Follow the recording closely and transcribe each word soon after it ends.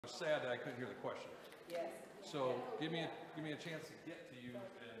sad that I couldn't hear the question. Yes. So give me a chance to get to you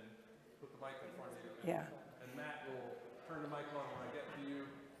and put the mic in front of you. Yeah. And Matt will turn the mic on when I get to you,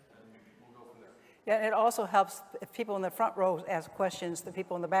 and we'll go from there. Yeah, it also helps if people in the front rows ask questions, the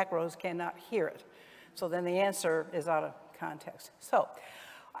people in the back rows cannot hear it. So then the answer is out of context. So,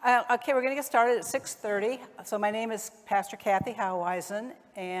 okay, we're going to get started at 6:30. So my name is Pastor Kathy Hauweisen,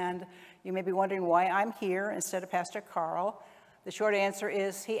 and you may be wondering why I'm here instead of Pastor Carl. The short answer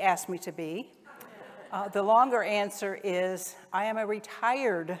is he asked me to be. The longer answer is I am a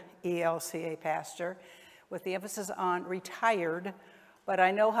retired ELCA pastor with the emphasis on retired, but I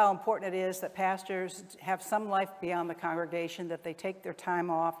know how important it is that pastors have some life beyond the congregation, that they take their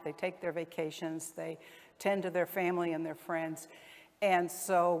time off, they take their vacations, they tend to their family and their friends. And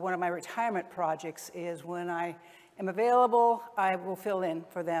so one of my retirement projects is when I am available, I will fill in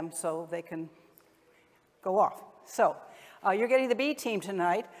for them so they can go off. So you're getting the B team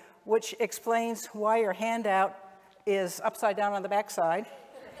tonight, which explains why your handout is upside down on the back side.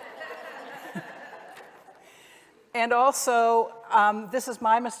 And also, this is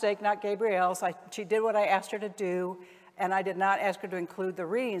my mistake, not Gabrielle's. She did what I asked her to do, and I did not ask her to include the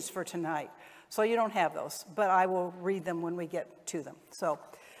readings for tonight. So you don't have those, but I will read them when we get to them. So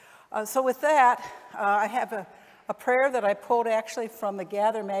with that, I have a prayer that I pulled actually from the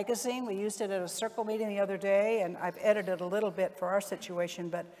Gather magazine. We used it at a circle meeting the other day, and I've edited a little bit for our situation,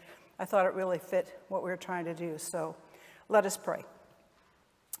 but I thought it really fit what we were trying to do. So let us pray.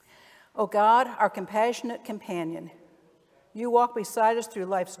 O God, our compassionate companion, you walk beside us through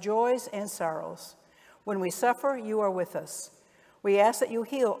life's joys and sorrows. When we suffer, you are with us. We ask that you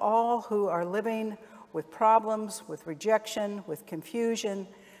heal all who are living with problems, with rejection, with confusion.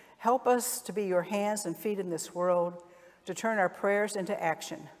 Help us to be your hands and feet in this world, to turn our prayers into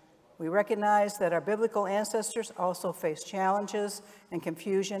action. We recognize that our biblical ancestors also faced challenges and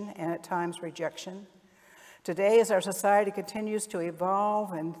confusion and at times rejection. Today, as our society continues to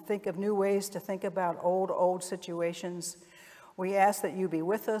evolve and think of new ways to think about old situations, we ask that you be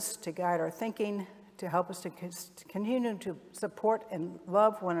with us to guide our thinking, to help us to continue to support and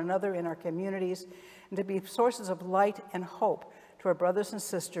love one another in our communities, and to be sources of light and hope to our brothers and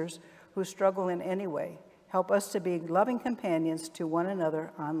sisters who struggle in any way. Help us to be loving companions to one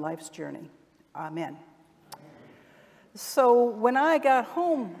another on life's journey. Amen. So when I got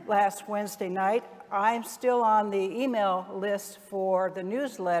home last Wednesday night, I'm still on the email list for the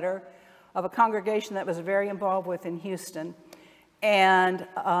newsletter of a congregation that was very involved with in Houston. And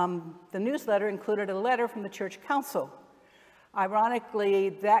the newsletter included a letter from the church council. Ironically,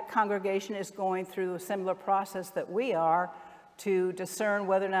 that congregation is going through a similar process that we are to discern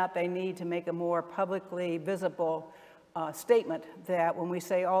whether or not they need to make a more publicly visible statement that when we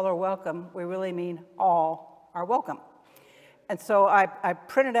say all are welcome, we really mean all are welcome. And so I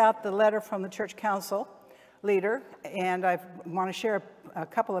printed out the letter from the church council leader, and I want to share a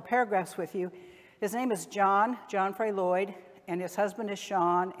couple of paragraphs with you. His name is John Frey Lloyd, and his husband is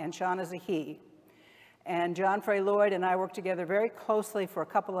Sean, and Sean is a he. And John Frey Lloyd and I worked together very closely for a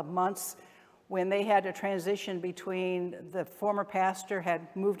couple of months when they had to transition between the former pastor had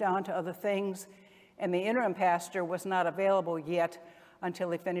moved on to other things, and the interim pastor was not available yet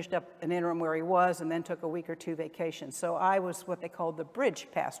until he finished up an interim where he was and then took a week or two vacation. So I was what they called the bridge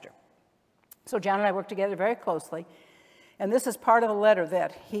pastor. So John and I worked together very closely, and this is part of a letter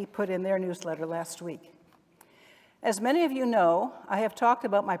that he put in their newsletter last week. As many of you know, I have talked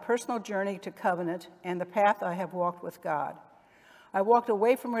about my personal journey to covenant and the path I have walked with God. I walked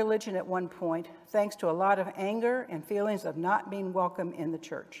away from religion at one point, thanks to a lot of anger and feelings of not being welcome in the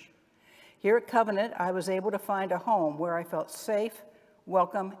church. Here at Covenant, I was able to find a home where I felt safe,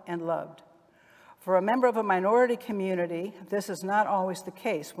 welcome, and loved. For a member of a minority community, this is not always the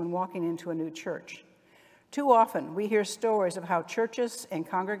case when walking into a new church. Too often, we hear stories of how churches and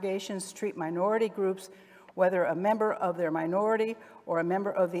congregations treat minority groups, whether a member of their minority or a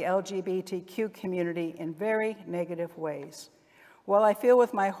member of the LGBTQ community, in very negative ways. While I feel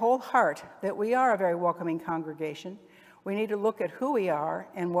with my whole heart that we are a very welcoming congregation, we need to look at who we are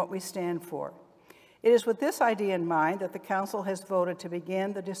and what we stand for. It is with this idea in mind that the council has voted to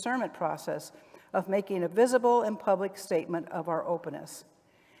begin the discernment process of making a visible and public statement of our openness.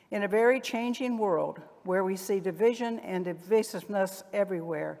 In a very changing world where we see division and divisiveness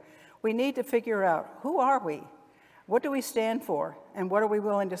everywhere, we need to figure out, who are we? What do we stand for? And what are we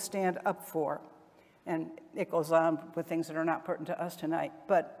willing to stand up for? And it goes on with things that are not pertinent to us tonight.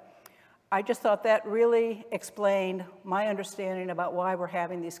 But I just thought that really explained my understanding about why we're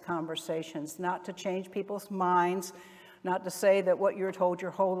having these conversations, not to change people's minds, not to say that what you were told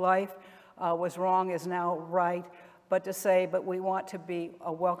your whole life was wrong is now right, but to say, but we want to be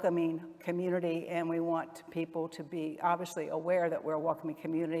a welcoming community, and we want people to be obviously aware that we're a welcoming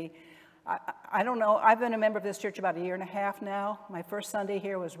community. I don't know, I've been a member of this church about 1.5 years now. My first Sunday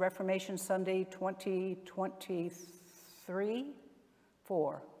here was Reformation Sunday 2023,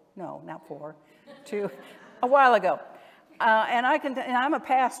 4, no, not 4, 2, a while ago. And I'm a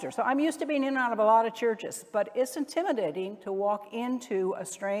pastor, so I'm used to being in and out of a lot of churches, but it's intimidating to walk into a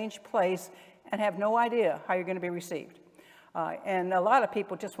strange place and have no idea how you're going to be received. And a lot of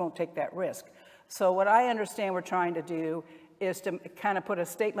people just won't take that risk. So what I understand we're trying to do is to kind of put a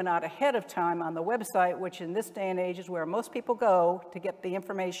statement out ahead of time on the website, which in this day and age is where most people go to get the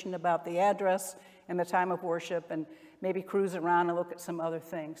information about the address and the time of worship, and maybe cruise around and look at some other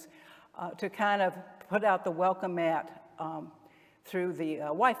things, to kind of put out the welcome mat through the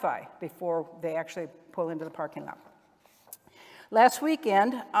Wi-Fi before they actually pull into the parking lot. Last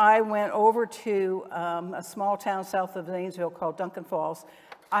weekend, I went over to a small town south of Zanesville called Duncan Falls.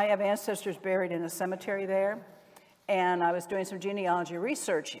 I have ancestors buried in a cemetery there, and I was doing some genealogy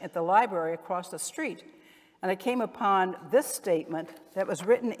research at the library across the street, and I came upon this statement that was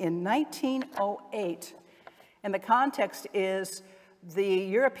written in 1908, and the context is the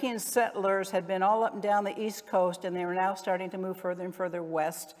European settlers had been all up and down the East Coast, and they were now starting to move further and further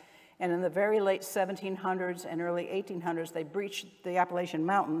west. And in the very late 1700s and early 1800s, they breached the Appalachian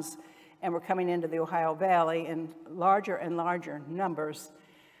Mountains and were coming into the Ohio Valley in larger and larger numbers.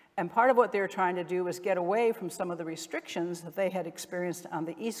 And part of what they were trying to do was get away from some of the restrictions that they had experienced on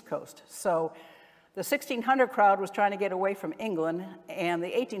the East Coast. So the 1600 crowd was trying to get away from England, and the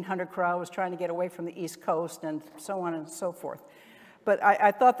 1800 crowd was trying to get away from the East Coast, and so on and so forth. But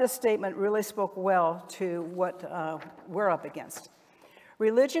I thought this statement really spoke well to what we're up against.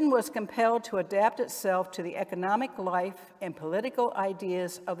 Religion was compelled to adapt itself to the economic life and political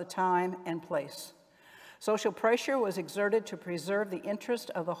ideas of the time and place. Social pressure was exerted to preserve the interest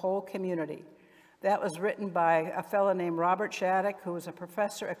of the whole community. That was written by a fellow named Robert Shattuck, who was a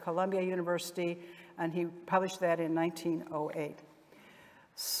professor at Columbia University, and he published that in 1908.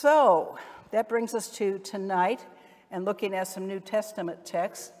 So that brings us to tonight, and looking at some New Testament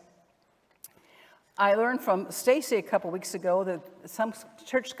texts. I learned from Stacy a couple weeks ago that some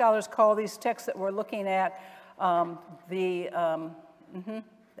church scholars call these texts that we're looking at I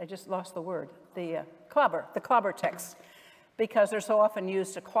just lost the word, the clobber texts, because they're so often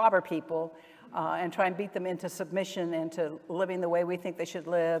used to clobber people and try and beat them into submission and to living the way we think they should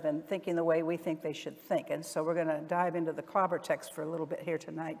live and thinking the way we think they should think. And so we're going to dive into the clobber text for a little bit here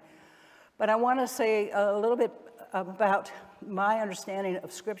tonight. But I want to say a little bit about my understanding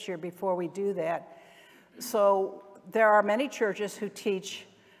of Scripture before we do that. So there are many churches who teach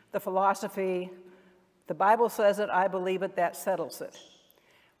the philosophy, the Bible says it, I believe it, that settles it.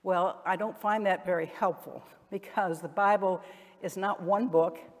 Well, I don't find that very helpful, because the Bible is not one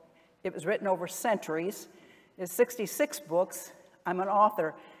book. It was written over centuries. It's 66 books. I'm an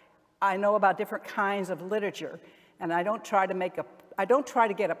author. I know about different kinds of literature, and I don't try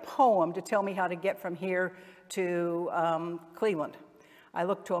to get a poem to tell me how to get from here to Cleveland. I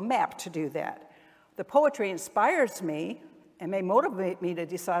look to a map to do that. The poetry inspires me and may motivate me to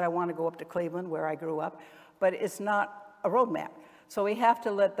decide I want to go up to Cleveland, where I grew up, but it's not a roadmap. So we have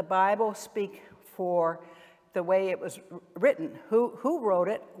to let the Bible speak for the way it was written. Who wrote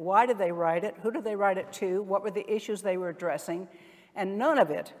it? Why did they write it? Who did they write it to? What were the issues they were addressing? And none of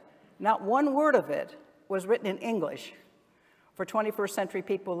it, not one word of it, was written in English for 21st century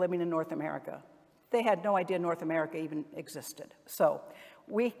people living in North America. They had no idea North America even existed. So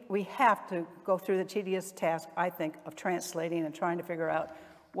we have to go through the tedious task, I think, of translating and trying to figure out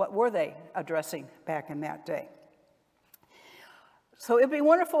what were they addressing back in that day. So it'd be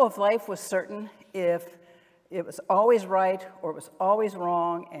wonderful if life was certain, if it was always right or it was always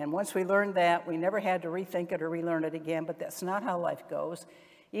wrong, and once we learned that, we never had to rethink it or relearn it again, but that's not how life goes.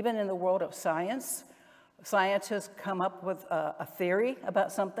 Even in the world of science, scientists come up with a theory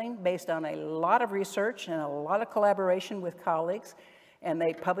about something based on a lot of research and a lot of collaboration with colleagues, and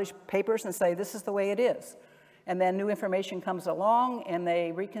they publish papers and say, this is the way it is. And then new information comes along and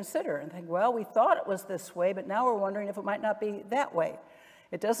they reconsider and think, well, we thought it was this way, but now we're wondering if it might not be that way.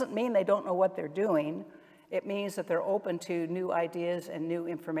 It doesn't mean they don't know what they're doing. It means that they're open to new ideas and new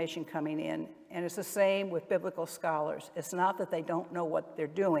information coming in. And it's the same with biblical scholars. It's not that they don't know what they're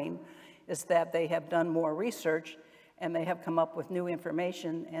doing, it's that they have done more research and they have come up with new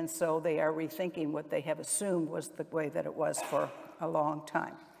information, and so they are rethinking what they have assumed was the way that it was for a long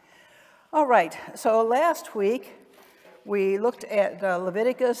time. All right, so last week we looked at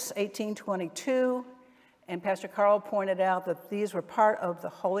Leviticus 18:22, and Pastor Carl pointed out that these were part of the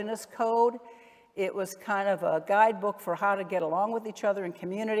holiness code, It was kind of a guidebook for how to get along with each other in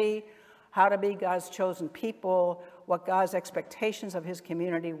community, how to be God's chosen people, what God's expectations of his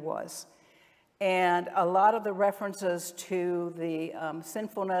community was. And a lot of the references to the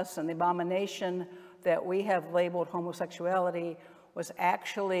sinfulness and the abomination that we have labeled homosexuality was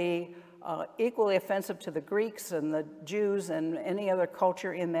actually equally offensive to the Greeks and the Jews and any other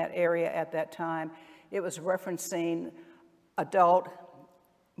culture in that area at that time. It was referencing adult,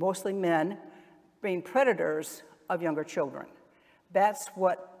 mostly men, being predators of younger children. That's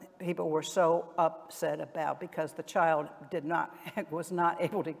what people were so upset about, because the child was not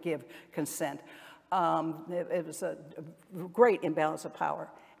able to give consent. It was a great imbalance of power,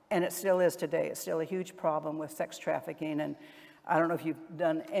 and it still is today. It's still a huge problem with sex trafficking, and I don't know if you've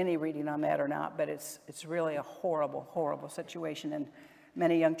done any reading on that or not, but it's really a horrible, horrible situation, and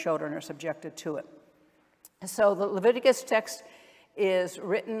many young children are subjected to it. So the Leviticus text is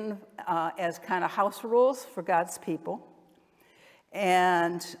written as kind of house rules for God's people.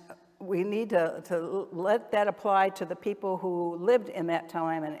 And we need to let that apply to the people who lived in that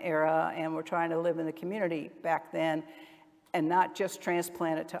time and era and were trying to live in the community back then, and not just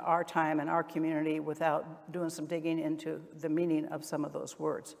transplant it to our time and our community without doing some digging into the meaning of some of those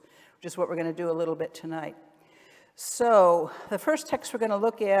words, which is what we're going to do a little bit tonight. So the first text we're going to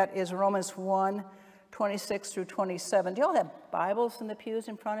look at is Romans 1, 26 through 27. Do you all have Bibles in the pews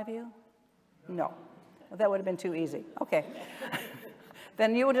in front of you? No. Well, that would have been too easy. Okay.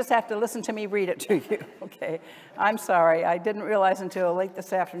 Then you will just have to listen to me read it to you. Okay. I'm sorry. I didn't realize until late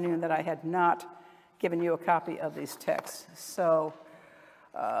this afternoon that I had not given you a copy of these texts. So,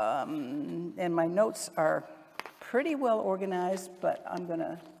 and my notes are pretty well organized, but I'm going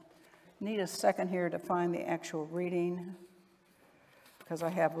to need a second here to find the actual reading, because I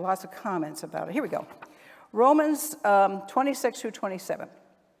have lots of comments about it. Here we go. Romans 26 through 27.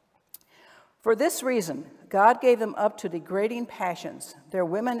 For this reason, God gave them up to degrading passions. Their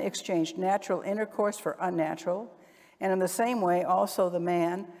women exchanged natural intercourse for unnatural, and in the same way also the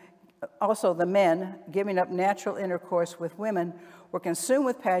men, giving up natural intercourse with women, were consumed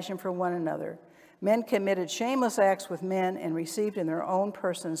with passion for one another. Men committed shameless acts with men and received in their own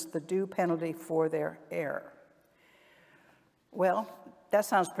persons the due penalty for their error. Well, that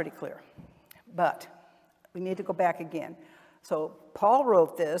sounds pretty clear, but we need to go back again. So Paul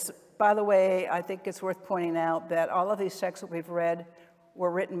wrote this. By the way, I think it's worth pointing out that all of these texts that we've read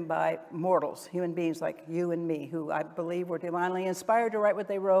were written by mortals, human beings like you and me, who I believe were divinely inspired to write what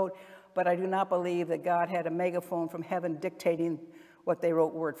they wrote, but I do not believe that God had a megaphone from heaven dictating what they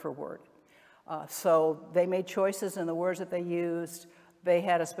wrote word for word. So they made choices in the words that they used. They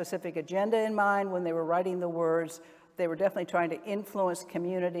had a specific agenda in mind when they were writing the words. They were definitely trying to influence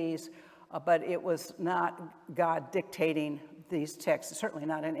communities, but it was not God dictating these texts, certainly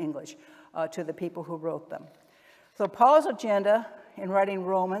not in English, to the people who wrote them. So Paul's agenda in writing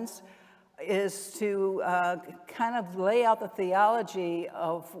Romans is to kind of lay out the theology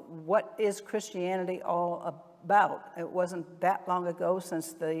of what is Christianity all about. It wasn't that long ago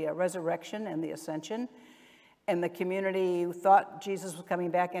since the resurrection and the ascension, and the community thought Jesus was coming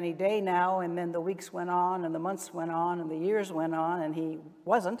back any day now, and then the weeks went on, and the months went on, and the years went on, and he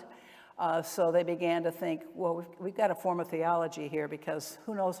wasn't. So they began to think, well, we've got to form a theology here, because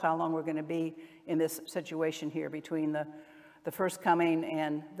who knows how long we're going to be in this situation here between the first coming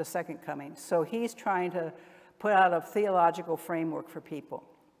and the second coming. So he's trying to put out a theological framework for people.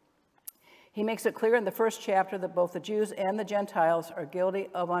 He makes it clear in the first chapter that both the Jews and the Gentiles are guilty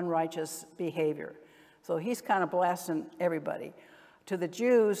of unrighteous behavior. So he's kind of blasting everybody. To the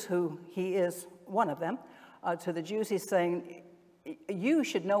Jews, who he is one of them, to the Jews he's saying, you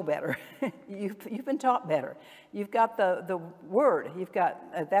should know better. You've been taught better. You've got the word. You've got,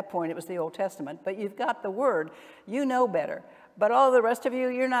 at that point it was the Old Testament, but you've got the word. You know better. But all the rest of you,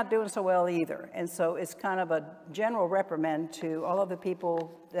 you're not doing so well either. And so it's kind of a general reprimand to all of the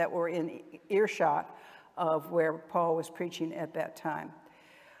people that were in earshot of where Paul was preaching at that time.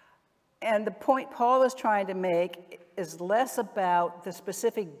 And the point Paul is trying to make is less about the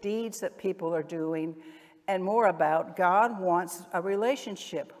specific deeds that people are doing and more about God wants a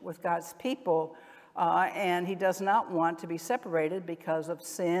relationship with God's people, and he does not want to be separated because of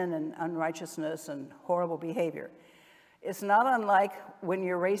sin and unrighteousness and horrible behavior. It's not unlike when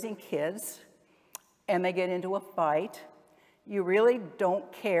you're raising kids and they get into a fight. You really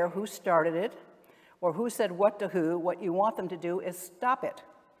don't care who started it or who said what to who. What you want them to do is stop it.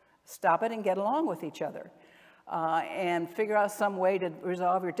 Stop it and get along with each other and figure out some way to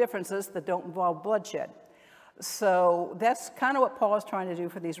resolve your differences that don't involve bloodshed. So that's kind of what Paul is trying to do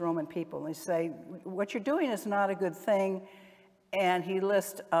for these Roman people. They say, what you're doing is not a good thing. And he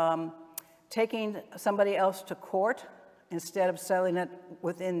lists taking somebody else to court instead of settling it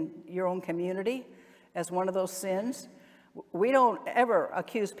within your own community as one of those sins. We don't ever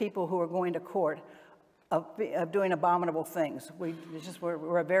accuse people who are going to court of doing abominable things.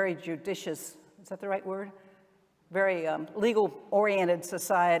 We're a very judicious, is that the right word? Very legal-oriented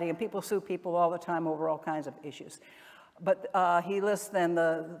society, and people sue people all the time over all kinds of issues. But he lists then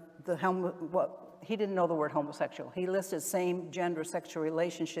he didn't know the word homosexual. He listed same-gender sexual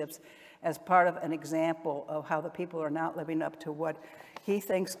relationships as part of an example of how the people are not living up to what he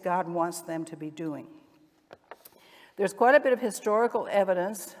thinks God wants them to be doing. There's quite a bit of historical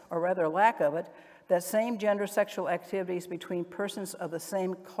evidence, or rather lack of it, that same-gender sexual activities between persons of the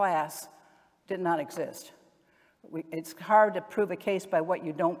same class did not exist. It's hard to prove a case by what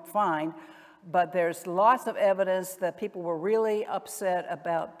you don't find, but there's lots of evidence that people were really upset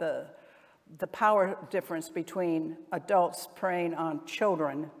about the power difference between adults preying on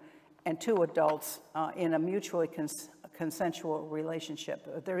children and two adults in a mutually consensual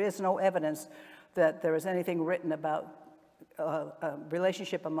relationship. There is no evidence that there is anything written about a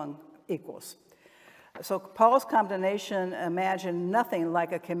relationship among equals. So Paul's condemnation imagined nothing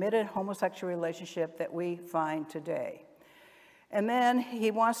like a committed homosexual relationship that we find today. And then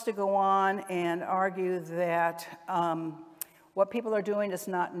he wants to go on and argue that what people are doing is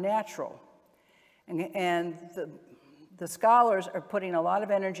not natural. And the scholars are putting a lot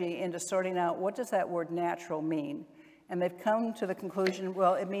of energy into sorting out what does that word natural mean. And they've come to the conclusion,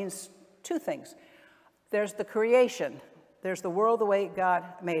 well, it means two things. There's the creation. There's the world the way God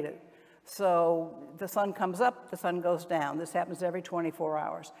made it. So the sun comes up, the sun goes down. This happens every 24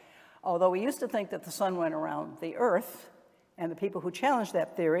 hours. Although we used to think that the sun went around the earth, and the people who challenged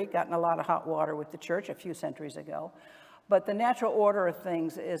that theory got in a lot of hot water with the church a few centuries ago. But the natural order of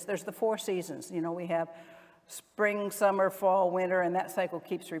things is there's the 4 seasons. You know, we have spring, summer, fall, winter, and that cycle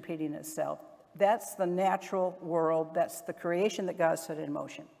keeps repeating itself. That's the natural world. That's the creation that God set in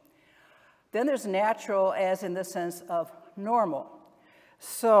motion. Then there's natural as in the sense of normal.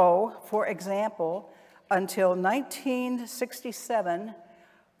 So, for example, until 1967,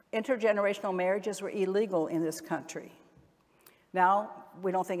 intergenerational marriages were illegal in this country. Now,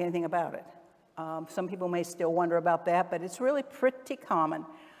 we don't think anything about it. Some people may still wonder about that, but it's really pretty common.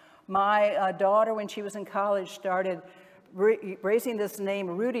 My daughter, when she was in college, started raising this name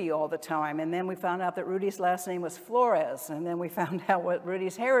Rudy all the time, and then we found out that Rudy's last name was Flores, and then we found out what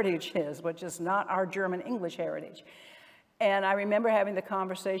Rudy's heritage is, which is not our German-English heritage. And I remember having the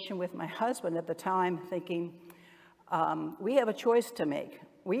conversation with my husband at the time thinking, we have a choice to make.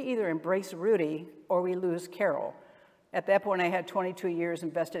 We either embrace Rudy or we lose Carol. At that point, I had 22 years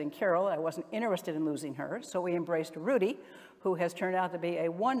invested in Carol. I wasn't interested in losing her, so we embraced Rudy, who has turned out to be a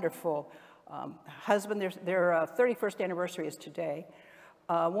wonderful husband. Their 31st anniversary is today.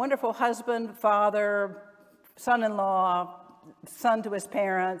 Wonderful husband, father, son-in-law, son to his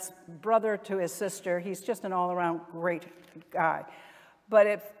parents, brother to his sister. He's just an all-around great guy. But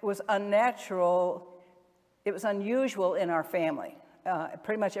it was unnatural, it was unusual in our family.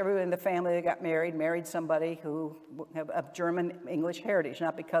 Pretty much everyone in the family that got married somebody who of German-English heritage,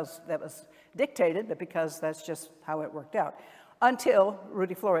 not because that was dictated, but because that's just how it worked out, until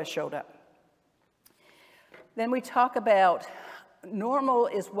Rudy Flores showed up. Then we talk about normal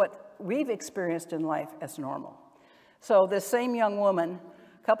is what we've experienced in life as normal. So this same young woman,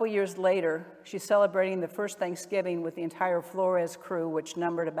 a couple years later, she's celebrating the first Thanksgiving with the entire Flores crew, which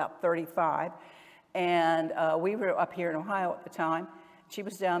numbered about 35. And we were up here in Ohio at the time. She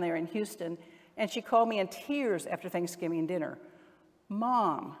was down there in Houston. And she called me in tears after Thanksgiving dinner.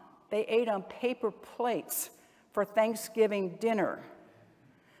 Mom, they ate on paper plates for Thanksgiving dinner.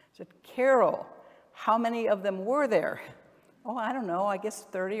 I said, Carol, how many of them were there? Oh, I don't know, I guess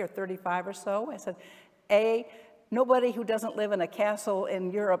 30 or 35 or so. I said, A, nobody who doesn't live in a castle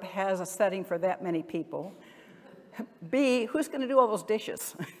in Europe has a setting for that many people. B, who's going to do all those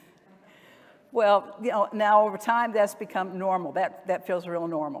dishes? Well, you know, now over time that's become normal. That feels real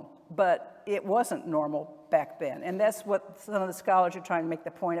normal. But it wasn't normal back then. And that's what some of the scholars are trying to make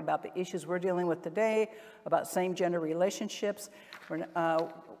the point about the issues we're dealing with today, about same-gender relationships.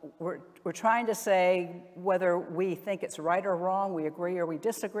 We're trying to say whether we think it's right or wrong, we agree or we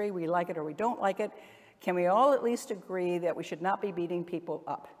disagree, we like it or we don't like it. Can we all at least agree that we should not be beating people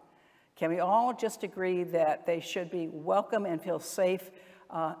up? Can we all just agree that they should be welcome and feel safe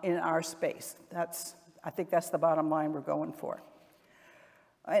in our space? I think that's the bottom line we're going for.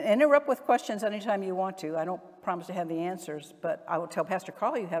 Interrupt with questions anytime you want to. I don't promise to have the answers, but I will tell Pastor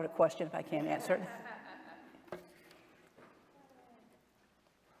Carl you have a question if I can't answer it.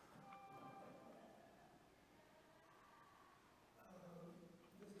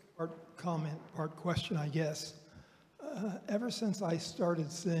 comment, part question, I guess. Ever since I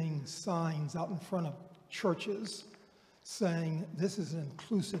started seeing signs out in front of churches saying this is an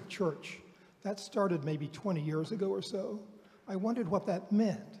inclusive church, that started maybe 20 years ago or so, I wondered what that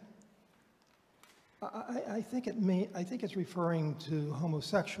meant. I think it's referring to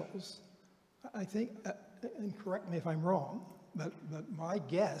homosexuals. I think, and correct me if I'm wrong, but my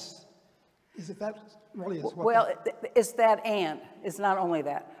guess is that really is what. Well, it's that and, it's not only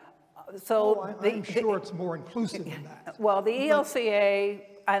that. So I'm sure it's more inclusive than that. Well, the ELCA,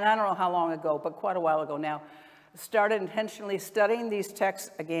 and I don't know how long ago, but quite a while ago now, started intentionally studying these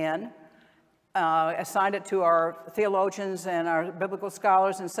texts again, assigned it to our theologians and our biblical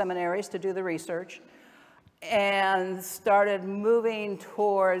scholars and seminaries to do the research, and started moving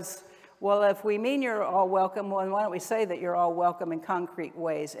towards, well, if we mean you're all welcome, well, why don't we say that you're all welcome in concrete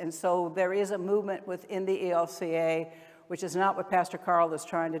ways? And so there is a movement within the ELCA, which is not what Pastor Carl is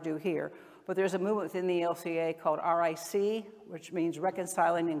trying to do here, but there's a movement within the ELCA called RIC, which means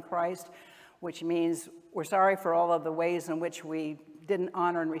Reconciling in Christ, which means we're sorry for all of the ways in which we didn't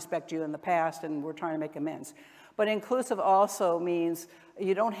honor and respect you in the past, and we're trying to make amends. But inclusive also means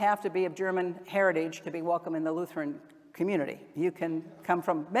you don't have to be of German heritage to be welcome in the Lutheran community. You can come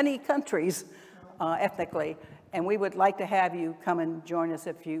from many countries ethnically, and we would like to have you come and join us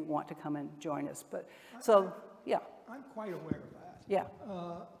if you want to come and join us. But so, yeah. I'm quite aware of that. Yeah.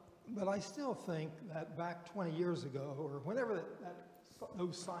 But I still think that back 20 years ago, or whenever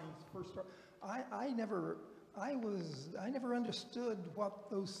those signs first started, I never understood what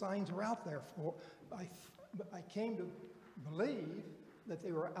those signs were out there for. I came to believe that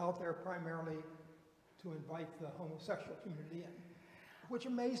they were out there primarily to invite the homosexual community in, which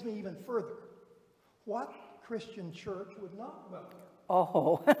amazed me even further. What Christian church would not welcome?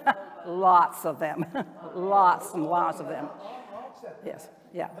 Oh, lots of them, lots and lots of them. I'll accept that. Yes,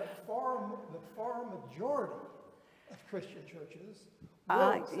 yeah. But the far majority of Christian churches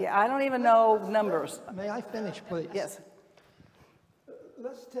Yeah, I don't even know numbers. May I finish, please? Yes.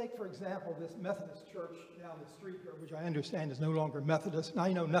 Let's take, for example, this Methodist church down the street here, which I understand is no longer Methodist, and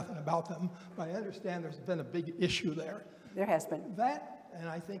I know nothing about them, but I understand there's been a big issue there. There has been. That, and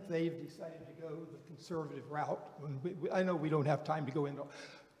I think they've decided to go the conservative route. I know we don't have time to go into.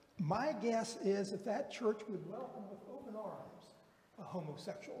 My guess is that church would welcome with open arms a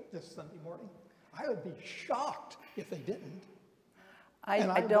homosexual this Sunday morning. I would be shocked if they didn't.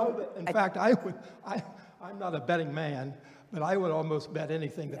 I don't. In fact, I'm not a betting man, but I would almost bet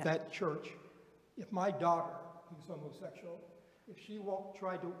anything that church, if my daughter, who's homosexual, if she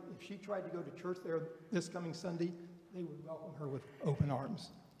tried to go to church there this coming Sunday, they would welcome her with open arms.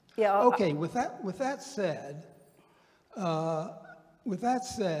 Yeah. Okay. With that said,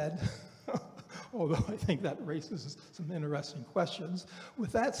 although I think that raises some interesting questions.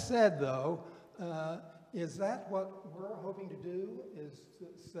 With that said, though, is that what we're hoping to do? Is to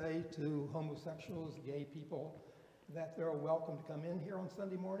say to homosexuals, gay people, that they're welcome to come in here on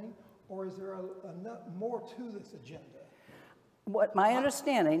Sunday morning, or is there more to this agenda? What my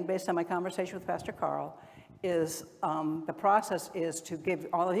understanding, based on my conversation with Pastor Carl, is the process is to give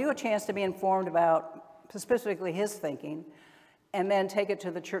all of you a chance to be informed about specifically his thinking, and then take it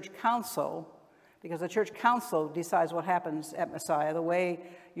to the church council, because the church council decides what happens at Messiah. The way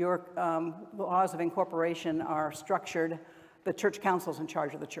your laws of incorporation are structured, the church council is in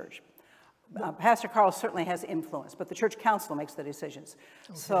charge of the church. Pastor Carl certainly has influence, but the church council makes the decisions.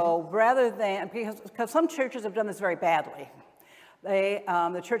 Okay. So rather than, because some churches have done this very badly,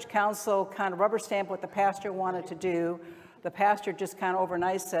 the church council kind of rubber stamped what the pastor wanted to do. The pastor just kind of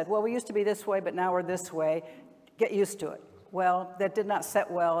overnight said, well, we used to be this way, but now we're this way. Get used to it. Well, that did not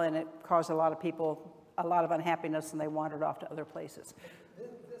set well, and it caused a lot of people a lot of unhappiness, and they wandered off to other places.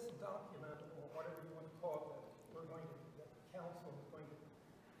 This document, or whatever you want to call it, the council is going to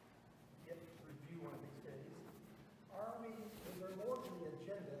get to review one of these days. Is there more to the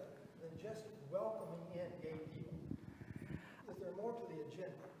agenda than just welcoming in gay people? Is there more to the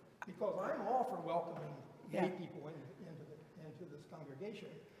agenda? Because I'm all for welcoming gay people into this congregation,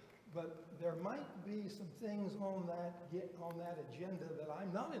 but there might be some things on that agenda that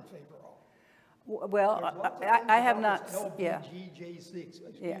I'm not in favor of. Well, I have not. Yeah.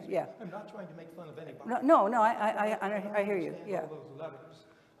 LBGJ6. Yeah. I'm not trying to make fun of anybody. No. I hear you. Yeah. All those letters,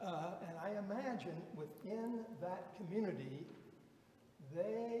 and I imagine within that community,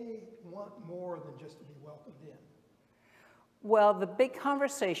 they want more than just to be welcomed in. Well, the big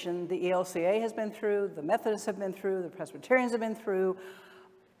conversation the ELCA has been through, the Methodists have been through, the Presbyterians have been through,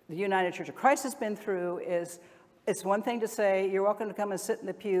 the United Church of Christ has been through, is it's one thing to say, you're welcome to come and sit in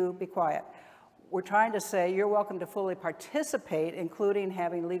the pew, be quiet. we're trying to say you're welcome to fully participate, including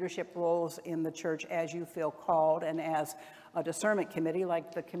having leadership roles in the church as you feel called, and as a discernment committee,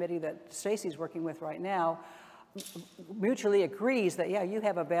 like the committee that Stacy's working with right now, mutually agrees that, yeah, you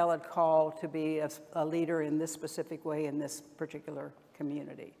have a valid call to be a leader in this specific way in this particular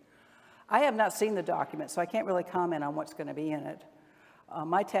community. I have not seen the document, so I can't really comment on what's going to be in it.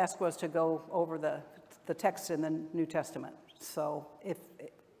 My task was to go over the text in the New Testament. So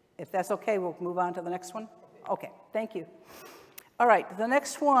if that's okay, we'll move on to the next one. Okay, thank you. All right, the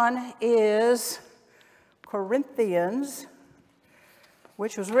next one is Corinthians,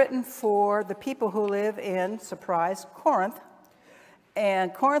 which was written for the people who live in, surprise, Corinth.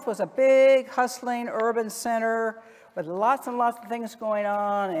 And Corinth was a big, hustling urban center with lots and lots of things going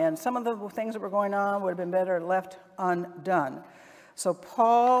on, and some of the things that were going on would have been better left undone. So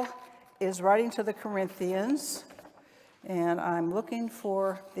Paul is writing to the Corinthians, and I'm looking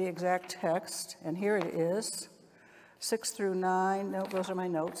for the exact text, and here it is, 6 through 9. No, those are my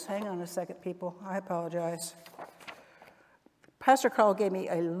notes. Hang on a second, people. I apologize. Pastor Carl gave me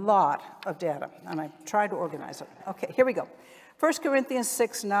a lot of data, and I tried to organize it. Okay, here we go. 1 Corinthians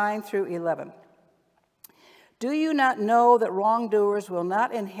 6, 9 through 11. Do you not know that wrongdoers will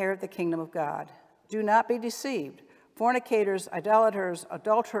not inherit the kingdom of God? Do not be deceived. Fornicators, idolaters,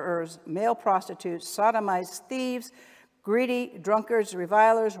 adulterers, male prostitutes, sodomites, thieves, greedy, drunkards,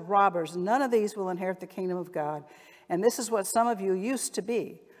 revilers, robbers, none of these will inherit the kingdom of God. And this is what some of you used to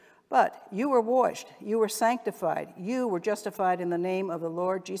be. But you were washed, you were sanctified, you were justified in the name of the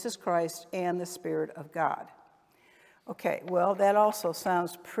Lord Jesus Christ and the Spirit of God. Okay, well, that also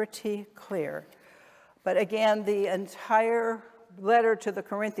sounds pretty clear. But again, the entire letter to the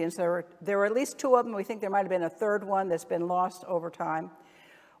Corinthians, there were at least 2 of them, we think there might have been a third one that's been lost over time,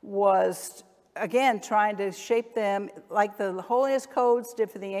 was, again, trying to shape them like the holiness codes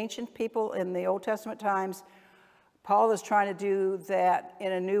did for the ancient people in the Old Testament times. Paul is trying to do that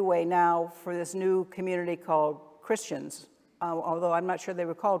in a new way now for this new community called Christians, although I'm not sure they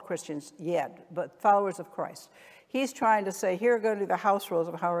were called Christians yet, but followers of Christ. He's trying to say, here are going to be the house rules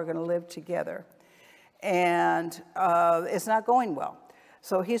of how we're going to live together. And it's not going well.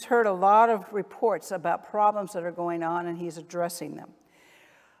 So he's heard a lot of reports about problems that are going on, and he's addressing them.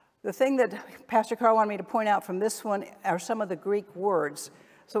 The thing that Pastor Carl wanted me to point out from this one are some of the Greek words.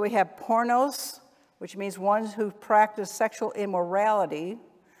 So we have pornos, which means ones who practice sexual immorality,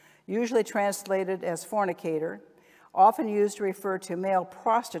 usually translated as fornicator, often used to refer to male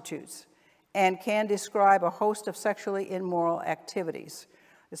prostitutes, and can describe a host of sexually immoral activities.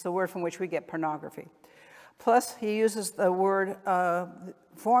 It's the word from which we get pornography. Plus, he uses the word,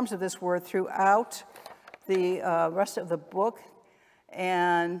 forms of this word throughout the rest of the book,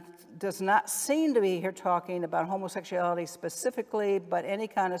 and does not seem to be here talking about homosexuality specifically, but any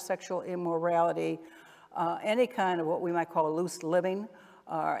kind of sexual immorality, any kind of what we might call loose living,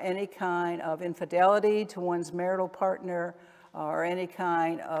 or any kind of infidelity to one's marital partner, or any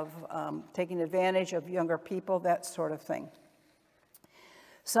kind of taking advantage of younger people, that sort of thing.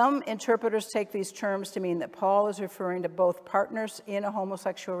 Some interpreters take these terms to mean that Paul is referring to both partners in a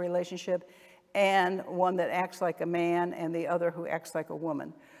homosexual relationship and one that acts like a man and the other who acts like a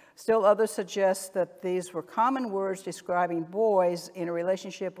woman. Still, others suggest that these were common words describing boys in a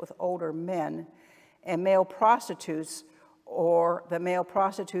relationship with older men, and male prostitutes, or the male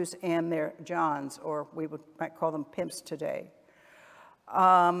prostitutes and their johns, or we might call them pimps today.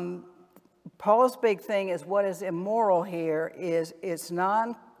 Paul's big thing is what is immoral here is it's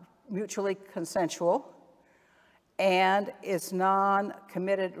non-mutually consensual, and it's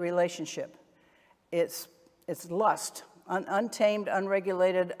non-committed relationship. It's lust, untamed,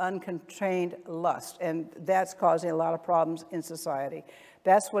 unregulated, unconstrained lust, and that's causing a lot of problems in society.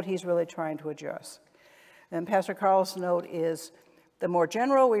 That's what he's really trying to address. And Pastor Carl's note is, the more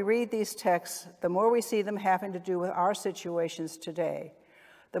general we read these texts, the more we see them having to do with our situations today.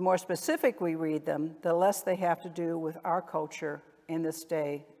 The more specific we read them, the less they have to do with our culture in this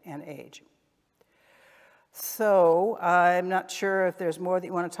day and age. So I'm not sure if there's more that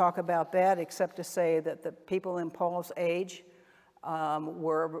you want to talk about that, except to say that the people in Paul's age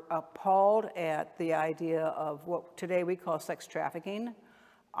were appalled at the idea of what today we call sex trafficking.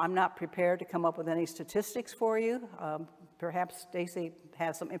 I'm not prepared to come up with any statistics for you. Perhaps Stacy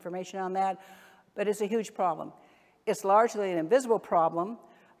has some information on that, but it's a huge problem. It's largely an invisible problem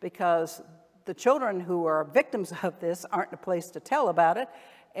because the children who are victims of this aren't in a place to tell about it,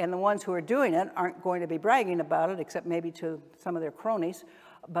 and the ones who are doing it aren't going to be bragging about it, except maybe to some of their cronies.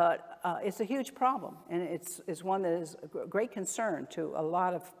 But it's a huge problem, and it's one that is a great concern to a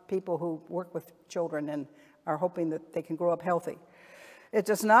lot of people who work with children and are hoping that they can grow up healthy. It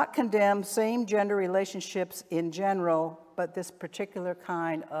does not condemn same-gender relationships in general, but this particular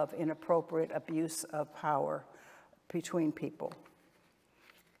kind of inappropriate abuse of power between people.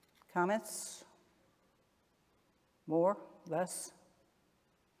 Comments? More? Less?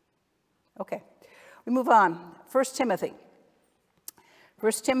 Okay, we move on. 1 Timothy.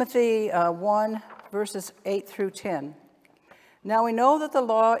 1 Timothy 1, verses 8 through 10. Now we know that the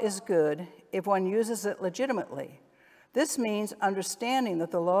law is good if one uses it legitimately. This means understanding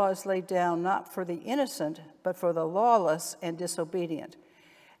that the law is laid down not for the innocent, but for the lawless and disobedient,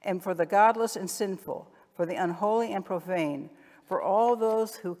 and for the godless and sinful, for the unholy and profane, for all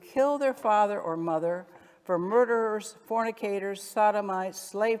those who kill their father or mother, for murderers, fornicators, sodomites,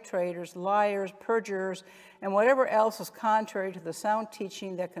 slave traders, liars, perjurers, and whatever else is contrary to the sound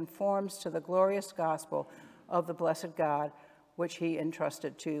teaching that conforms to the glorious gospel of the blessed God, which he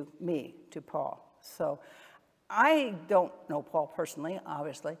entrusted to me, to Paul. So I don't know Paul personally,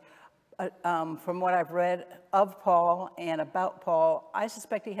 obviously. From what I've read of Paul and about Paul, I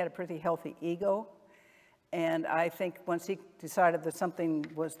suspect he had a pretty healthy ego. And I think once he decided that something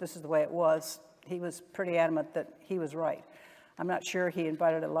was, this is the way it was, he was pretty adamant that he was right. I'm not sure he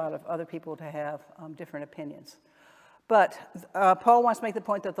invited a lot of other people to have different opinions. But Paul wants to make the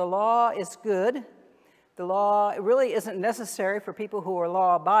point that the law is good. The law really isn't necessary for people who are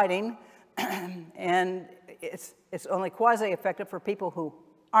law-abiding, and it's only quasi-effective for people who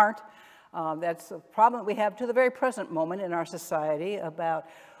aren't. That's a problem that we have to the very present moment in our society about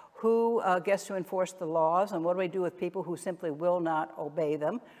who gets to enforce the laws and what do we do with people who simply will not obey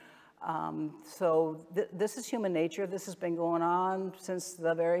them. So this is human nature. This has been going on since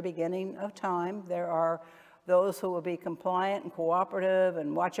the very beginning of time. There are those who will be compliant and cooperative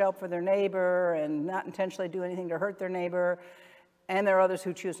and watch out for their neighbor and not intentionally do anything to hurt their neighbor. And there are others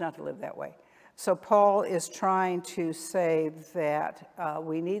who choose not to live that way. So Paul is trying to say that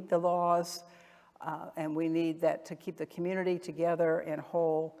we need the laws and we need that to keep the community together and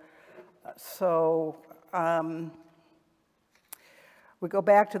whole. We go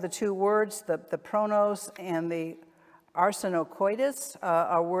back to the two words, the pronos and the arsenokoides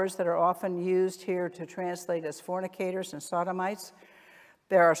are words that are often used here to translate as fornicators and sodomites.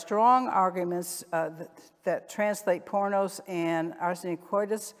 There are strong arguments that translate pornos and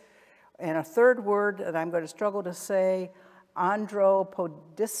arsenokoides, and a third word that I'm going to struggle to say,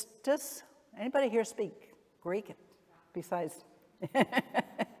 andropodistus. Anybody here speak Greek besides?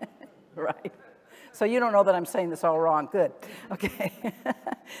 Right. So you don't know that I'm saying this all wrong. Good. Okay.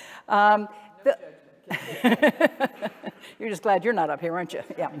 You're just glad you're not up here, aren't you?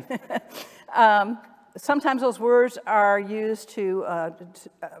 Yeah. Sometimes those words are used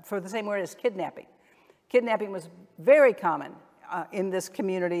for the same word as kidnapping. Kidnapping was very common in this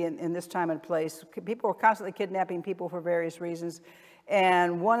community and in this time and place. People were constantly kidnapping people for various reasons.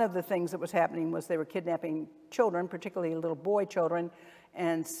 And one of the things that was happening was they were kidnapping children, particularly little boy children,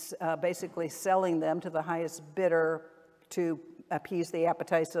 and basically selling them to the highest bidder to appease the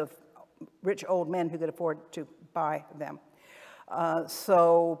appetites of rich old men who could afford to buy them.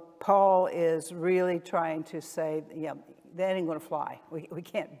 So Paul is really trying to say, yeah, that ain't going to fly. We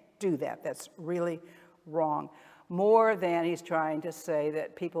can't do that. That's really wrong. More than he's trying to say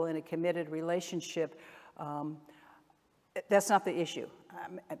that people in a committed relationship, that's not the issue.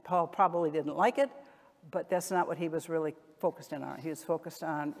 Paul probably didn't like it, but that's not what he was really focused in on. He was focused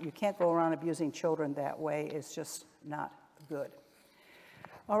on, you can't go around abusing children that way. It's just not good.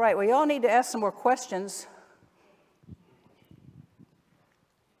 All right, we all need to ask some more questions.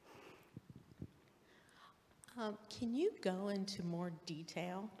 Can you go into more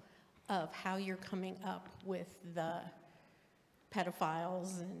detail of how you're coming up with the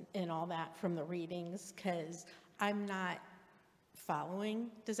pedophiles and all that from the readings? Because I'm not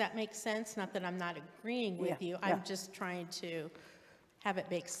following. Does that make sense? Not that I'm not agreeing with you. I'm just trying to have it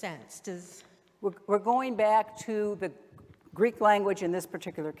make sense. We're going back to the Greek language in this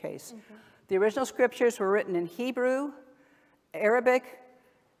particular case. Mm-hmm. The original scriptures were written in Hebrew, Arabic,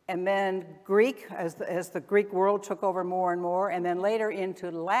 and then Greek as the Greek world took over more and more, and then later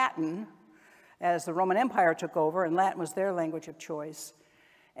into Latin as the Roman Empire took over, and Latin was their language of choice.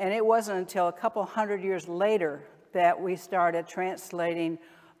 And it wasn't until a couple hundred years later that we started translating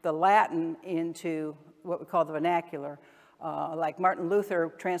the Latin into what we call the vernacular. Like Martin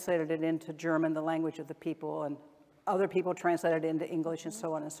Luther translated it into German, the language of the people, and other people translated it into English, and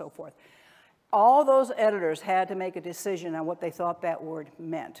so on and so forth. All those editors had to make a decision on what they thought that word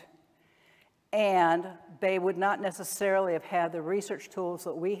meant. And they would not necessarily have had the research tools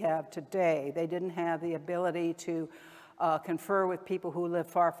that we have today. They didn't have the ability to confer with people who live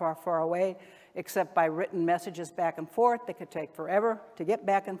far, far, far away, except by written messages back and forth. They could take forever to get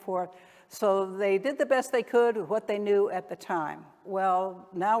back and forth. So they did the best they could with what they knew at the time. Well,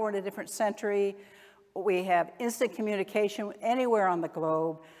 now we're in a different century. We have instant communication anywhere on the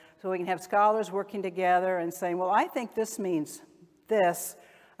globe. So we can have scholars working together and saying, well, I think this means this.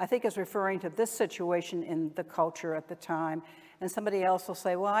 I think it's referring to this situation in the culture at the time. And somebody else will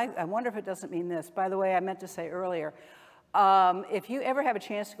say, well, I wonder if it doesn't mean this. By the way, I meant to say earlier, if you ever have a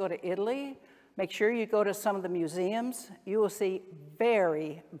chance to go to Italy, make sure you go to some of the museums. You will see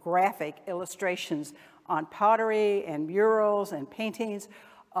very graphic illustrations on pottery and murals and paintings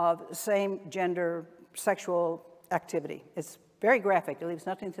of same gender sexual activity. It's very graphic. It leaves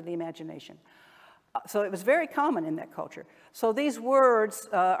nothing to the imagination. So it was very common in that culture. So these words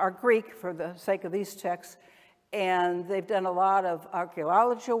are Greek for the sake of these texts, and they've done a lot of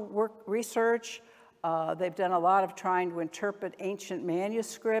archaeological research. They've done a lot of trying to interpret ancient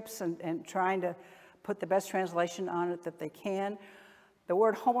manuscripts and trying to put the best translation on it that they can. The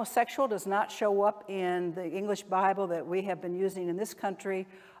word homosexual does not show up in the English Bible that we have been using in this country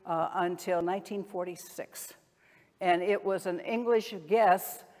until 1946. And it was an English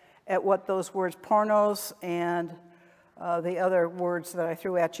guess at what those words, pornos, and the other words that I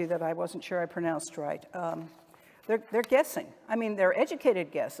threw at you that I wasn't sure I pronounced right. They're guessing. I mean, they're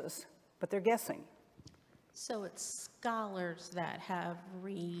educated guesses, but they're guessing. So it's scholars that have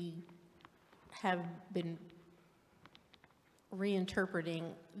been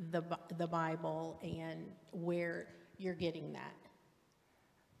reinterpreting the Bible, and where you're getting that.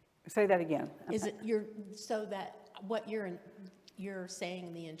 Say that again. Is it so that what you're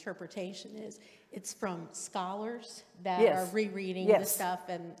saying the interpretation is, it's from scholars that Yes. are rereading Yes. the stuff,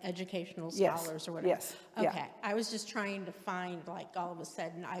 and educational Yes. scholars or whatever? Yes. Okay. Yeah. I was just trying to find, like, all of a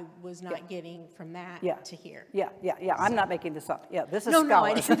sudden, I was not getting from that Yeah. to here. Yeah. I'm not making this up. Yeah, this is No, I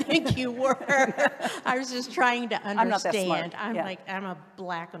scholars. didn't think you were. I was just trying to understand. not that smart. Yeah. I'm a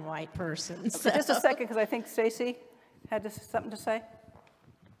black and white person. So. Just a second, because I think Stacy had something to say.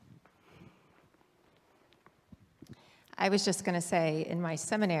 I was just going to say, in my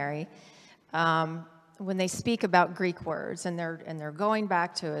seminary, when they speak about Greek words, and they're going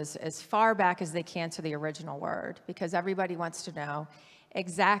back to as far back as they can to the original word, because everybody wants to know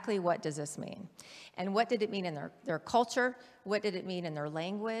exactly what does this mean, and what did it mean in their culture, what did it mean in their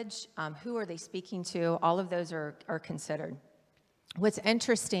language, who are they speaking to? All of those are considered. What's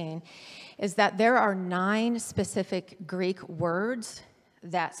interesting is that there are 9 specific Greek words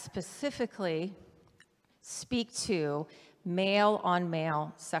that specifically speak to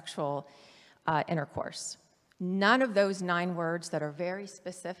male-on-male sexual intercourse. None of those 9 words that are very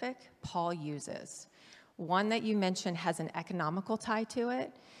specific, Paul uses. One that you mentioned has an economical tie to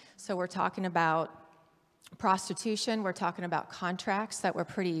it. So we're talking about prostitution. We're talking about contracts that were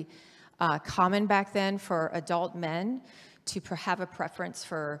pretty common back then for adult men to have a preference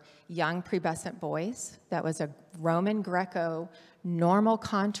for young pubescent boys. That was a Roman Greco normal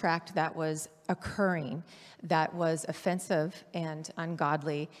contract that was occurring, that was offensive and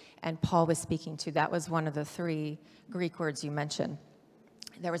ungodly, and Paul was speaking to. That was one of the 3 Greek words you mentioned.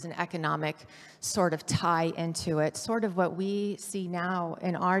 There was an economic sort of tie into it, sort of what we see now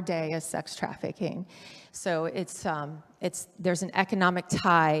in our day as sex trafficking. So there's an economic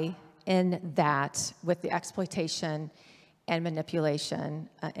tie in that with the exploitation and manipulation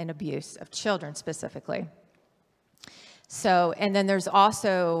and abuse of children specifically. So, and then there's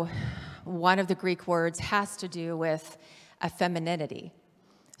also one of the Greek words has to do with a femininity.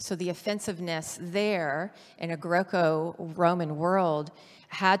 So the offensiveness there in a Greco-Roman world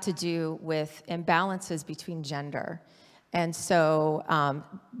had to do with imbalances between gender. And so,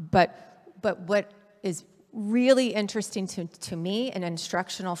 but what is really interesting to me and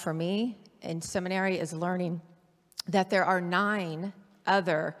instructional for me in seminary is learning that there are 9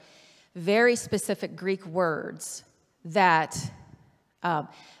 other very specific Greek words that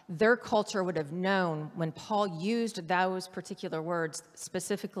their culture would have known when Paul used those particular words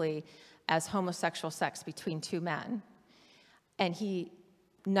specifically as homosexual sex between 2 men. And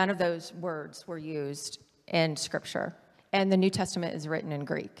none of those words were used in Scripture. And the New Testament is written in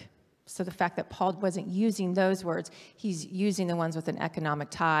Greek. So the fact that Paul wasn't using those words, he's using the ones with an economic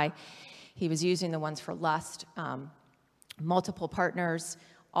tie. He was using the ones for lust, multiple partners.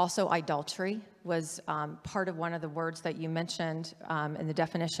 Also, idolatry was part of one of the words that you mentioned in the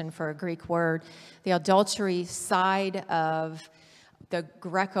definition for a Greek word. The adultery side of the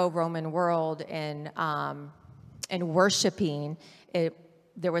Greco-Roman world in worshiping,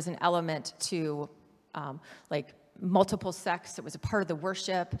 there was an element to like multiple sects. It was a part of the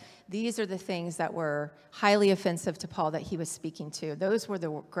worship. These are the things that were highly offensive to Paul that he was speaking to. Those were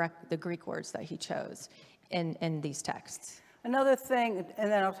the Greek words that he chose in these texts. Another thing,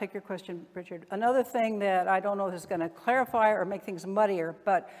 and then I'll take your question, Richard. Another thing that I don't know if is going to clarify or make things muddier,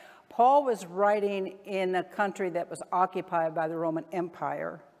 but Paul was writing in a country that was occupied by the Roman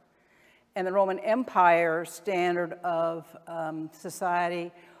Empire. And the Roman Empire standard of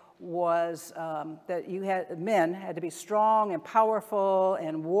society was that men had to be strong and powerful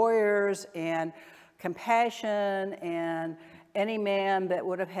and warriors and compassion, and any man that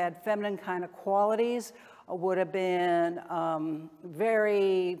would have had feminine kind of qualities would have been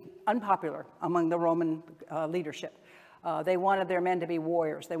very unpopular among the Roman leadership. They wanted their men to be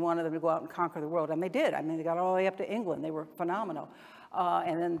warriors. They wanted them to go out and conquer the world, and they did. I mean, they got all the way up to England. They were phenomenal,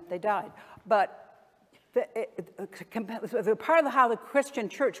 and then they died. But the part of how the Christian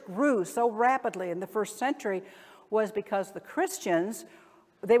church grew so rapidly in the first century was because the Christians,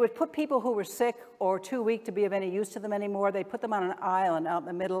 they would put people who were sick or too weak to be of any use to them anymore, they'd put them on an island out in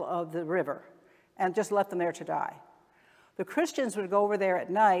the middle of the river and just left them there to die. The Christians would go over there at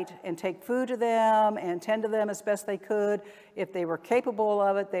night and take food to them and tend to them as best they could. If they were capable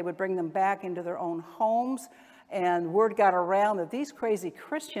of it, they would bring them back into their own homes. And word got around that these crazy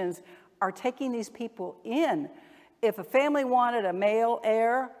Christians are taking these people in. If a family wanted a male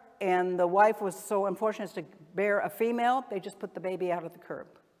heir and the wife was so unfortunate as to bear a female, they just put the baby out at the curb.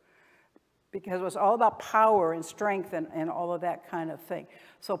 Because it was all about power and strength and all of that kind of thing.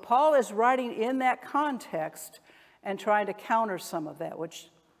 So Paul is writing in that context and trying to counter some of that, which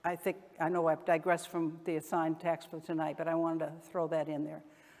I know I've digressed from the assigned text for tonight, but I wanted to throw that in there.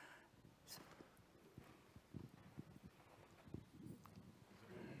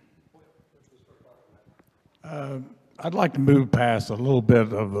 I'd like to move past a little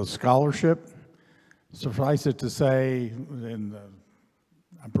bit of the scholarship. Suffice it to say,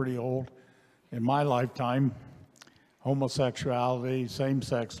 I'm pretty old, in my lifetime, homosexuality,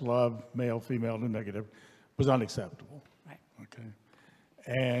 same-sex love, male, female, and negative, was unacceptable. Right. Okay.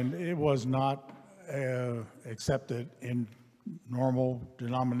 And it was not accepted in normal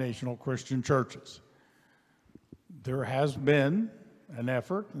denominational Christian churches. There has been an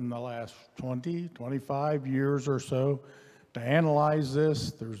effort in the last 20, 25 years or so to analyze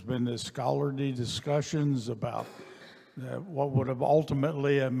this. There's been this scholarly discussions about what would have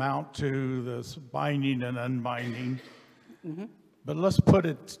ultimately amount to this binding and unbinding. Mm-hmm. But let's put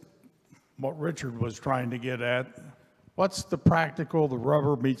it, what Richard was trying to get at, what's the practical, the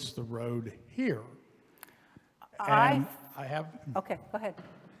rubber meets the road here? And I have... Okay, go ahead.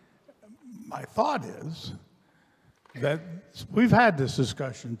 My thought is that we've had this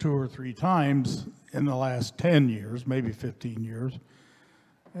discussion 2 or 3 times in the last 10 years, maybe 15 years,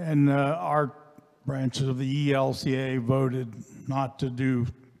 and our branches of the ELCA voted not to do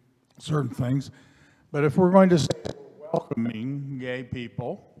certain things. But if we're going to say welcoming gay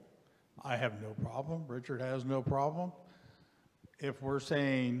people, I have no problem. Richard has no problem. If we're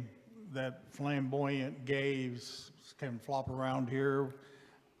saying that flamboyant gays can flop around here,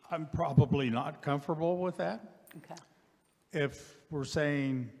 I'm probably not comfortable with that. Okay. If we're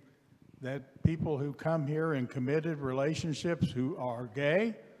saying that people who come here in committed relationships who are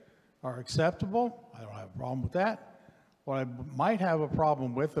gay are acceptable, I don't have a problem with that. What I might have a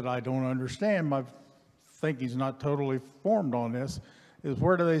problem with that I don't understand, my thinking's not totally formed on this, is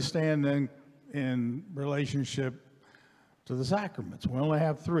where do they stand in relationship to the sacraments? We only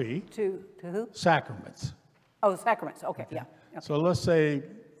have 3. To who? Sacraments. Oh, the sacraments, okay, yeah. So let's say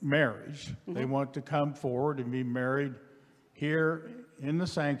marriage. Mm-hmm. They want to come forward and be married here in the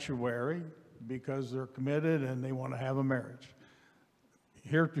sanctuary because they're committed and they want to have a marriage.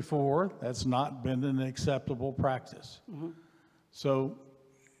 Heretofore, that's not been an acceptable practice. Mm-hmm. So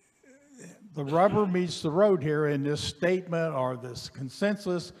the rubber meets the road here in this statement or this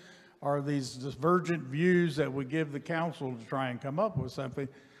consensus or these divergent views that we give the council to try and come up with something.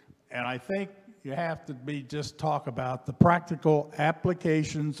 And I think you have to just talk about the practical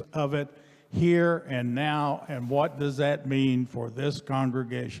applications of it here and now, and what does that mean for this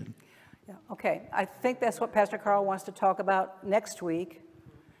congregation? Yeah, okay, I think that's what Pastor Carl wants to talk about next week.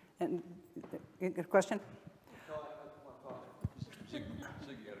 And good question? Ziggy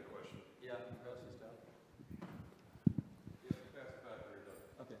had a question. Yeah,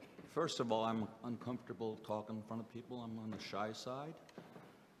 okay. First of all, I'm uncomfortable talking in front of people. I'm on the shy side.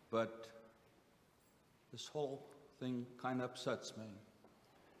 But this whole thing kind of upsets me.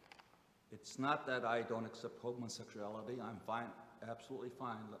 It's not that I don't accept homosexuality. I'm fine, absolutely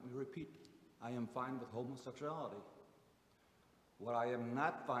fine. Let me repeat. I am fine with homosexuality. What I am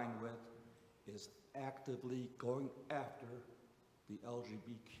not fine with is actively going after the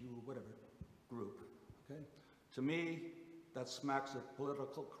LGBTQ whatever group, okay? To me, that smacks of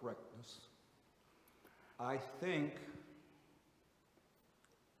political correctness. I think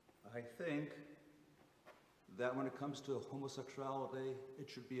that when it comes to homosexuality, it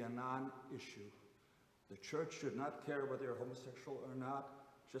should be a non-issue. The church should not care whether you're homosexual or not,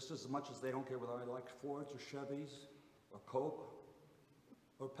 just as much as they don't care whether I like Fords or Chevys or Coke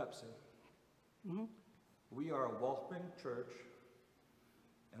or Pepsi. Mm-hmm. We are a welcoming church,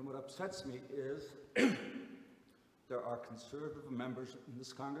 and what upsets me is there are conservative members in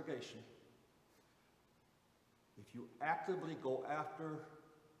this congregation. If you actively go after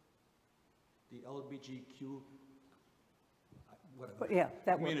the LGBTQ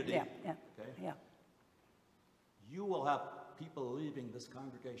community, okay, you will have people leaving this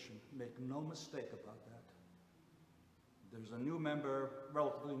congregation. Make no mistake about that. There's a new member,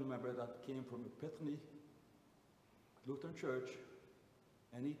 relatively new member, that came from Epiphany Lutheran Church,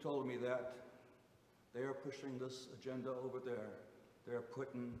 and he told me that they are pushing this agenda over there. They're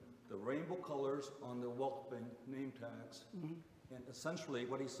putting the rainbow colors on the welcoming name tags. Mm-hmm. And essentially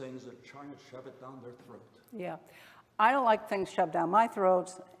what he's saying is they're trying to shove it down their throat. Yeah. I don't like things shoved down my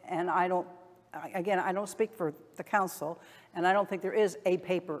throats, and I don't speak for the council, and I don't think there is a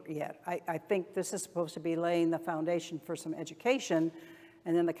paper yet. I think this is supposed to be laying the foundation for some education,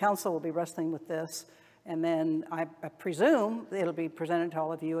 and then the council will be wrestling with this, and then I presume it'll be presented to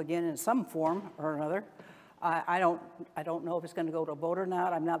all of you again in some form or another. I don't know if it's going to go to a vote or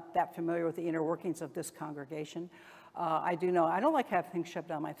not. I'm not that familiar with the inner workings of this congregation. I do know I don't like having things shoved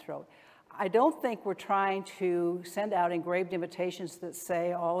down my throat. I don't think we're trying to send out engraved invitations that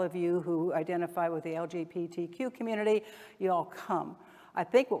say, all of you who identify with the LGBTQ community, you all come. I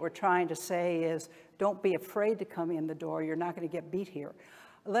think what we're trying to say is, don't be afraid to come in the door. You're not going to get beat here.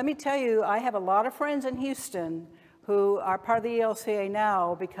 Let me tell you, I have a lot of friends in Houston who are part of the ELCA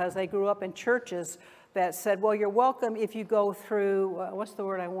now because they grew up in churches that said, well, you're welcome if you go through, what's the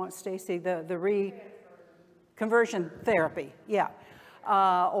word I want, Stacy? The conversion therapy, yeah.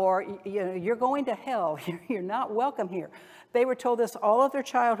 Or you're going to hell, you're not welcome here. They were told this all of their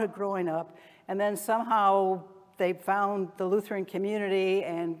childhood growing up, and then somehow they found the Lutheran community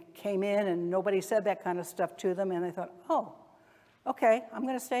and came in and nobody said that kind of stuff to them, and they thought, oh, okay, I'm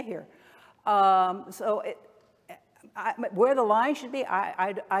going to stay here. Where the line should be,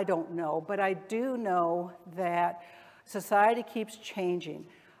 I don't know, but I do know that society keeps changing.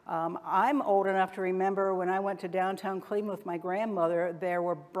 I'm old enough to remember when I went to downtown Cleveland with my grandmother, there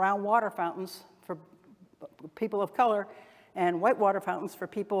were brown water fountains for people of color and white water fountains for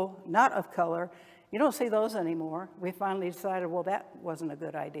people not of color. You don't see those anymore. We finally decided, well, that wasn't a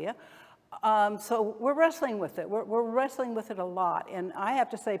good idea. So we're wrestling with it. We're wrestling with it a lot. And I have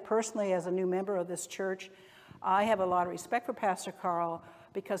to say, personally, as a new member of this church, I have a lot of respect for Pastor Carl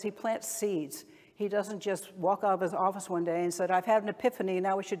because he plants seeds. He doesn't just walk out of his office one day and said, I've had an epiphany,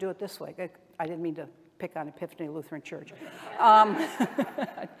 now we should do it this way. I didn't mean to pick on Epiphany Lutheran Church.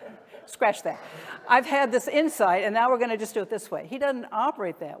 Scratch that. I've had this insight, and now we're going to just do it this way. He doesn't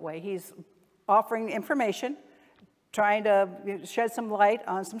operate that way. He's offering information, trying to shed some light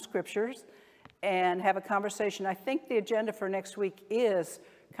on some scriptures, and have a conversation. I think the agenda for next week is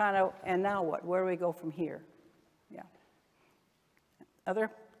kind of, and now what? Where do we go from here? Yeah.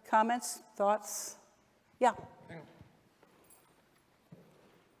 Other comments, thoughts? Yeah.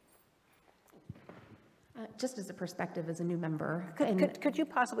 Just as a perspective as a new member. Could you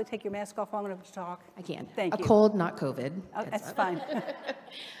possibly take your mask off long enough to talk? I can. Thank you. A cold, not COVID. That's fine.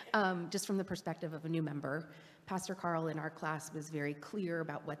 Just from the perspective of a new member, Pastor Carl in our class was very clear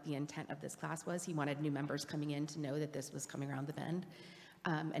about what the intent of this class was. He wanted new members coming in to know that this was coming around the bend.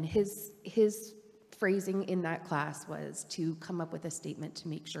 And his phrasing in that class was to come up with a statement to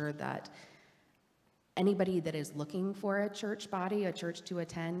make sure that anybody that is looking for a church body, a church to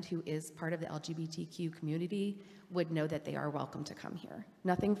attend, who is part of the LGBTQ community would know that they are welcome to come here.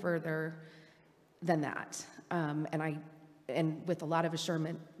 Nothing further than that. And with a lot of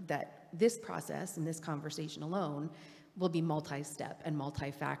assurance that this process and this conversation alone will be multi-step and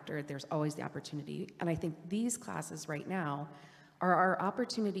multi-factor. There's always the opportunity. And I think these classes right now are our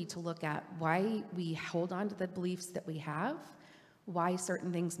opportunity to look at why we hold on to the beliefs that we have, why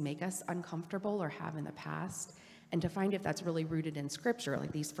certain things make us uncomfortable or have in the past, and to find if that's really rooted in scripture,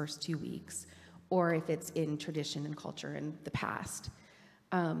 like these first 2 weeks, or if it's in tradition and culture in the past.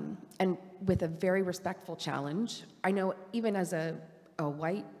 And with a very respectful challenge, I know even as a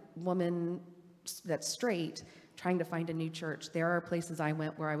white woman that's straight, trying to find a new church, there are places I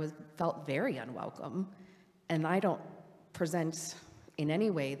went where I felt very unwelcome, and I don't present in any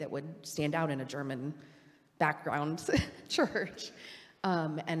way that would stand out in a German background church.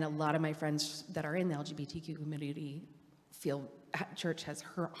 And a lot of my friends that are in the LGBTQ community feel church has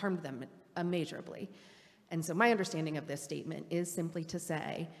harmed them immeasurably. And so my understanding of this statement is simply to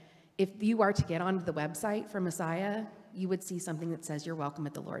say, if you are to get onto the website for Messiah, you would see something that says you're welcome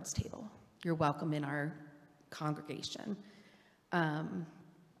at the Lord's table. You're welcome in our congregation.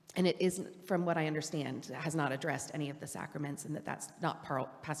 And it isn't, from what I understand, has not addressed any of the sacraments, and that's not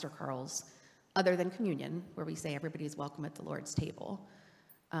Pastor Carl's, other than communion, where we say everybody is welcome at the Lord's table.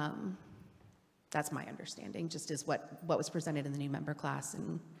 That's my understanding, just as what was presented in the new member class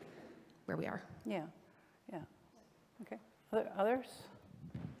and where we are. Yeah, yeah. Okay, others?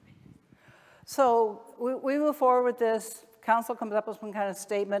 So we move forward with this. Council comes up with some kind of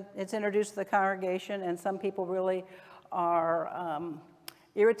statement. It's introduced to the congregation, and some people really are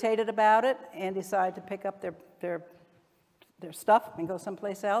irritated about it and decide to pick up their stuff and go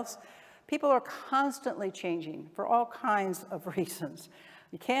someplace else. People are constantly changing for all kinds of reasons.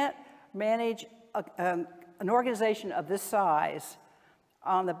 You can't manage an organization of this size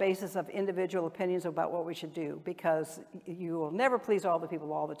on the basis of individual opinions about what we should do, because you will never please all the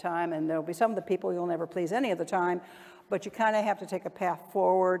people all the time, and there'll be some of the people you'll never please any of the time, but you kind of have to take a path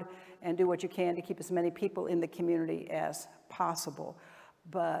forward and do what you can to keep as many people in the community as possible.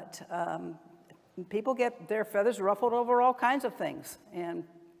 But people get their feathers ruffled over all kinds of things and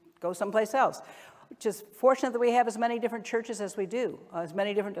go someplace else. Which is fortunate that we have as many different churches as we do, as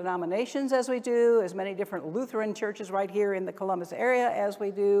many different denominations as we do, as many different Lutheran churches right here in the Columbus area as we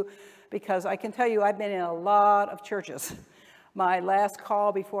do, because I can tell you I've been in a lot of churches. My last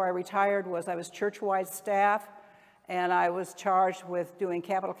call before I retired was I was church-wide staff, and I was charged with doing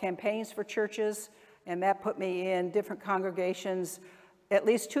capital campaigns for churches, and that put me in different congregations at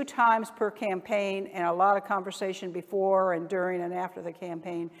least 2 times per campaign, and a lot of conversation before and during and after the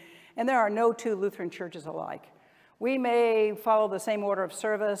campaign. And there are no 2 Lutheran churches alike. We may follow the same order of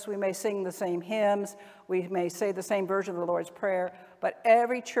service, we may sing the same hymns, we may say the same version of the Lord's Prayer, but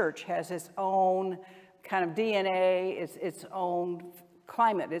every church has its own kind of DNA, its own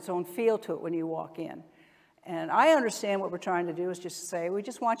climate, its own feel to it when you walk in. And I understand what we're trying to do is just say, we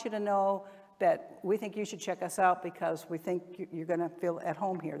just want you to know that we think you should check us out because we think you're going to feel at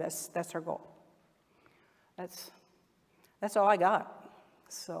home here. That's our goal. That's all I got.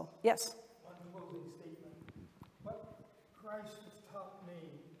 So, yes? One closing statement. What Christ has taught me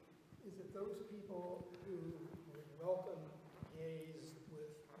is that those people who would welcome gays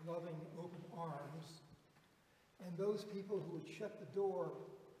with loving open arms, and those people who would shut the door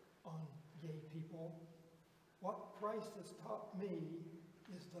on gay people, what Christ has taught me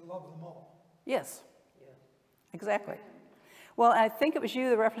is to love them all. Yes. Yeah. Exactly. Well, I think it was you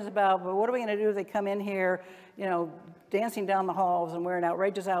that referenced about, well, what are we going to do if they come in here, you know, dancing down the halls and wearing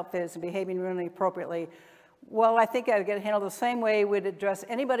outrageous outfits and behaving really appropriately? Well, I think I'd get handled the same way we'd address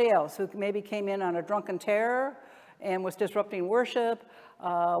anybody else who maybe came in on a drunken terror and was disrupting worship,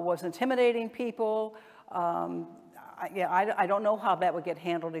 was intimidating people. I don't know how that would get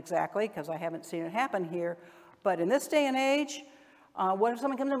handled exactly because I haven't seen it happen here. But in this day and age, what if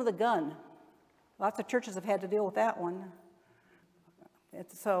someone comes in with a gun? Lots of churches have had to deal with that one.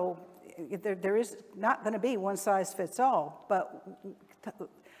 So there is not going to be one size fits all, but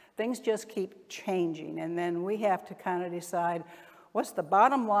things just keep changing. And then we have to kind of decide what's the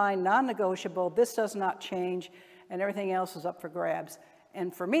bottom line, non-negotiable, this does not change, and everything else is up for grabs.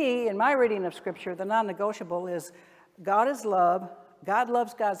 And for me, in my reading of Scripture, the non-negotiable is God is love, God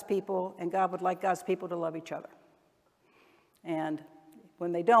loves God's people, and God would like God's people to love each other. And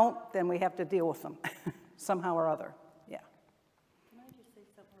when they don't, then we have to deal with them somehow or other. Yeah. Can I just say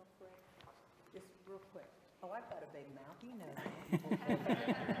something real quick? Just real quick. Oh, I've got a big mouth, you know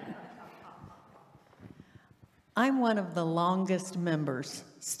that. I'm one of the longest members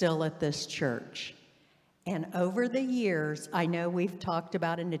still at this church. And over the years, I know we've talked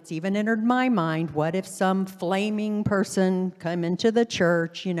about it, and it's even entered my mind, what if some flaming person come into the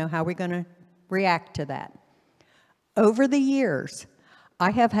church, you know, how are we going to react to that? Over the years,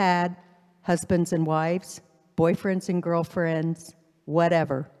 I have had husbands and wives, boyfriends and girlfriends,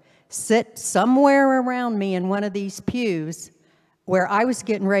 whatever, sit somewhere around me in one of these pews where I was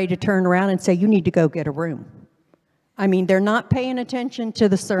getting ready to turn around and say, you need to go get a room. I mean, they're not paying attention to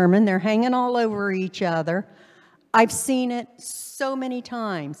the sermon. They're hanging all over each other. I've seen it so many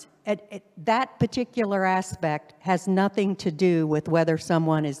times. That particular aspect has nothing to do with whether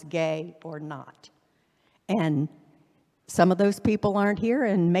someone is gay or not. And some of those people aren't here,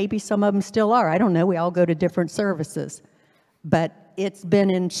 and maybe some of them still are. I don't know. We all go to different services. But it's been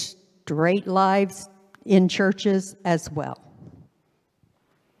in straight lives in churches as well.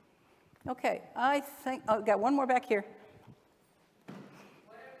 Okay, I think, oh, got one more back here.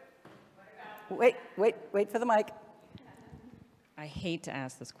 Wait for the mic. I hate to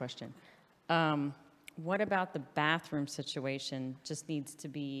ask this question. What about the bathroom situation just needs to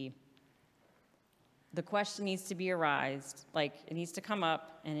be, the question needs to be arised, like it needs to come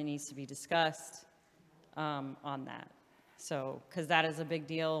up and it needs to be discussed on that. So, because that is a big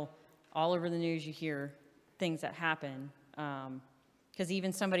deal. All over the news you hear things that happen. Because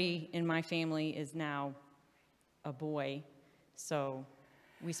even somebody in my family is now a boy. So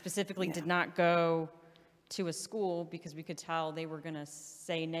we specifically did not go to a school because we could tell they were going to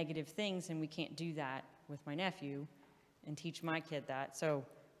say negative things, and we can't do that with my nephew and teach my kid that. So,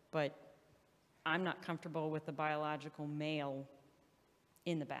 but I'm not comfortable with the biological male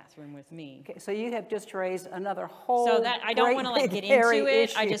in the bathroom with me. Okay, so you have just raised another whole So that I don't want to like get into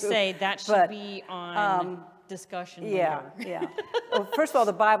it. I just say that should be on discussion Yeah, later. yeah. Well, first of all,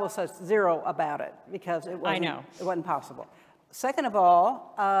 the Bible says zero about it because it I know. wasn't possible. Second of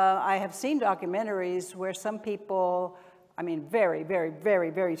all, I have seen documentaries where some people, I mean, very, very, very,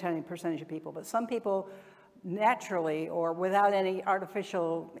 very tiny percentage of people, but some people naturally or without any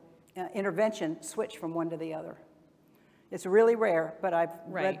artificial intervention switch from one to the other. It's really rare, but I've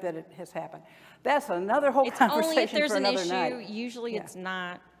read that it has happened. That's another whole conversation for another night. It's only if there's an issue. Usually it's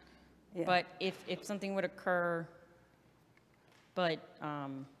not. Yeah. But if something would occur, but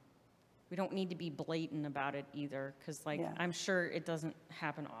we don't need to be blatant about it either, because like I'm sure it doesn't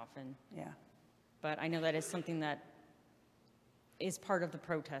happen often. Yeah. But I know that is something that is part of the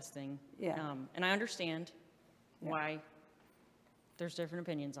protesting. Yeah. And I understand why there's different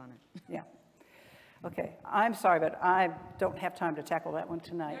opinions on it. Yeah. Okay, I'm sorry, but I don't have time to tackle that one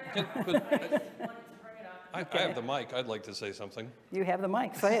tonight. I have the mic. I'd like to say something. You have the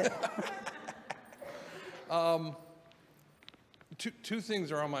mic, say it. Two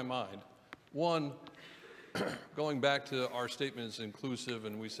things are on my mind. One, going back to our statement is inclusive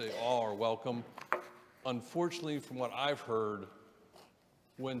and we say all are welcome. Unfortunately, from what I've heard,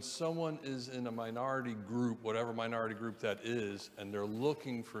 when someone is in a minority group, whatever minority group that is, and they're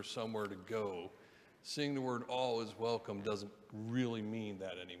looking for somewhere to go, seeing the word all is welcome doesn't really mean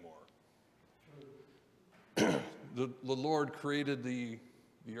that anymore. The Lord created the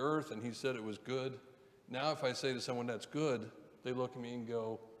earth and he said it was good. Now if I say to someone that's good, they look at me and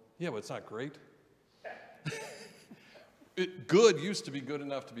go, yeah, but it's not great. Good used to be good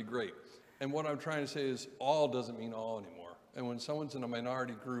enough to be great. And what I'm trying to say is all doesn't mean all anymore. And when someone's in a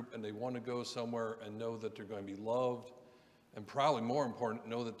minority group and they want to go somewhere and know that they're going to be loved, and probably more important,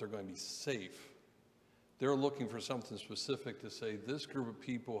 know that they're going to be safe, they're looking for something specific to say, this group of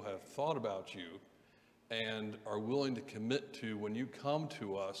people have thought about you and are willing to commit to, when you come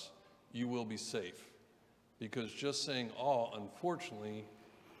to us, you will be safe. Because just saying all, unfortunately,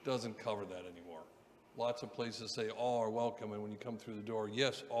 doesn't cover that anymore. Lots of places say all are welcome, and when you come through the door,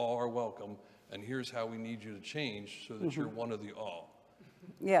 yes, all are welcome, and here's how we need you to change so that you're one of the all.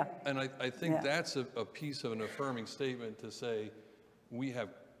 Yeah. And I think that's a piece of an affirming statement to say, we have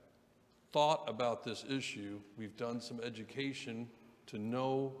thought about this issue, we've done some education to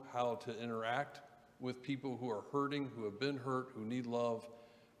know how to interact with people who are hurting, who have been hurt, who need love,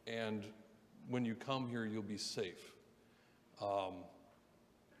 and when you come here, you'll be safe.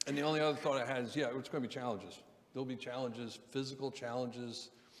 And the only other thought I had is, it's going to be challenges. There'll be challenges, physical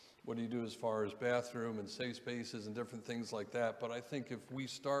challenges. What do you do as far as bathroom and safe spaces and different things like that? But I think if we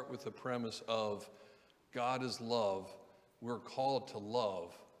start with the premise of God is love, we're called to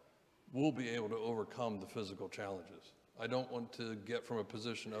love, we'll be able to overcome the physical challenges. I don't want to get from a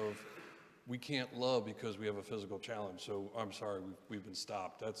position of we can't love because we have a physical challenge, so I'm sorry, we've been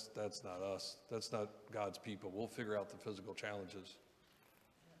stopped. That's not us. That's not God's people. We'll figure out the physical challenges.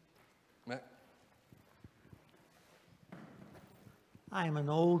 Matt? I am an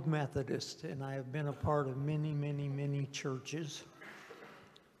old Methodist, and I have been a part of many, many, many churches.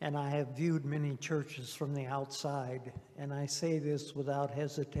 And I have viewed many churches from the outside, and I say this without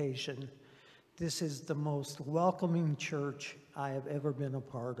hesitation. This is the most welcoming church I have ever been a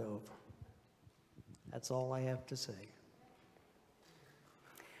part of. That's all I have to say.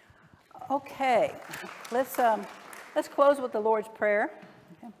 Okay, let's close with the Lord's Prayer.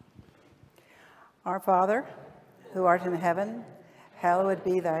 Okay. Our Father, who art in heaven, hallowed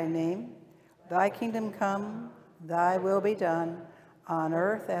be thy name. Thy kingdom come, thy will be done, on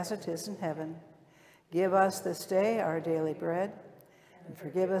earth as it is in heaven. Give us this day our daily bread, and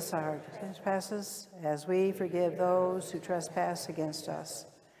forgive us our trespasses, as we forgive those who trespass against us.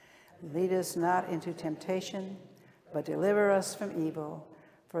 Lead us not into temptation, but deliver us from evil.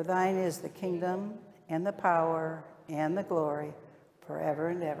 For thine is the kingdom, and the power, and the glory, forever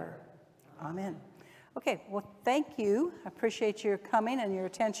and ever. Amen. Okay, well, thank you. I appreciate your coming and your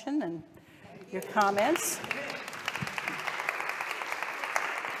attention and your comments.